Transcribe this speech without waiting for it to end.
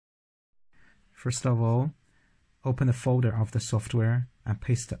First of all, open the folder of the software and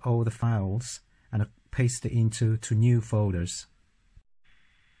paste all the files and paste it into two new folders.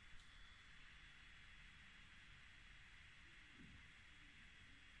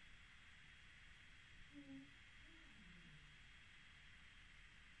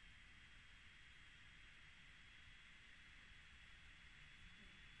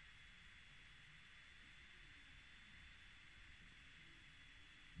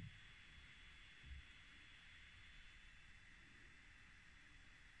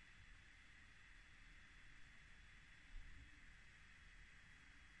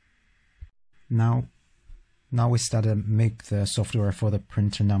 Now we start to make the software for the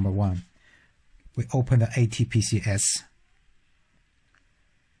printer number 1. We open the ATPCS.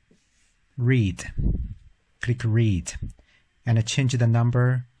 Read. Click read and change the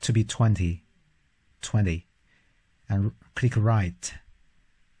number to be 20. And click write.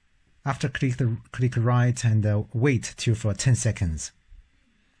 After click write and wait for 10 seconds.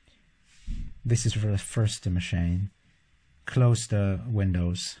 This is for the first machine. Close the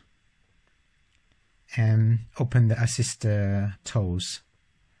windows and open the assist tools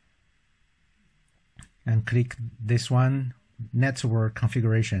and click this one, network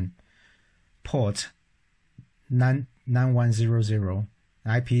configuration, port 9100,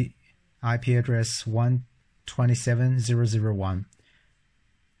 IP address 127.0.0.1.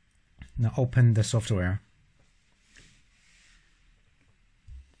 Now open the software.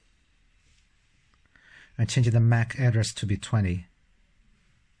 And change the MAC address to be 20.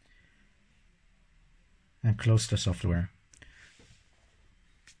 And close the software.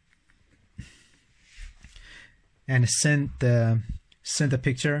 And send the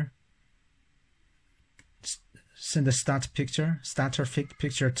picture. Send the starter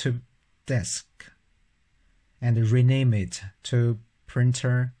picture to desk, and rename it to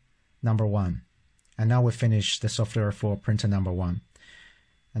printer number 1. And now we finish the software for printer number 1.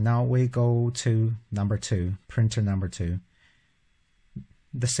 And now we go to number 2, printer number 2.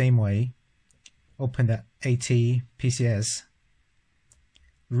 The same way. Open the ATPCS,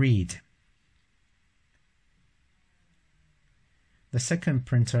 read. The second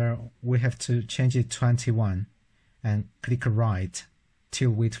printer, we have to change it to 21 and click write till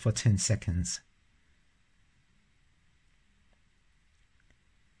wait for 10 seconds.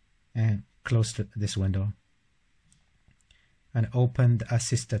 And close this window. And open the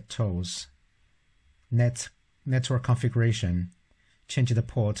assisted tools. Network configuration, change the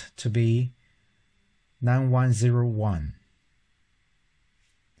port to be 9101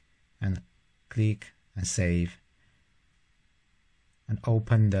 and click and save and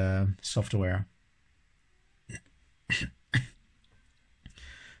open the software.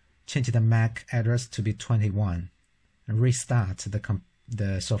 Change the MAC address to be 21 and restart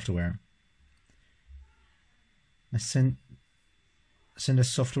the software. And send the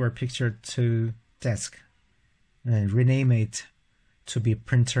software picture to desk and rename it to be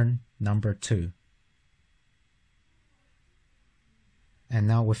printer number 2. And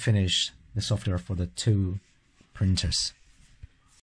now we finish the software for the 2 printers.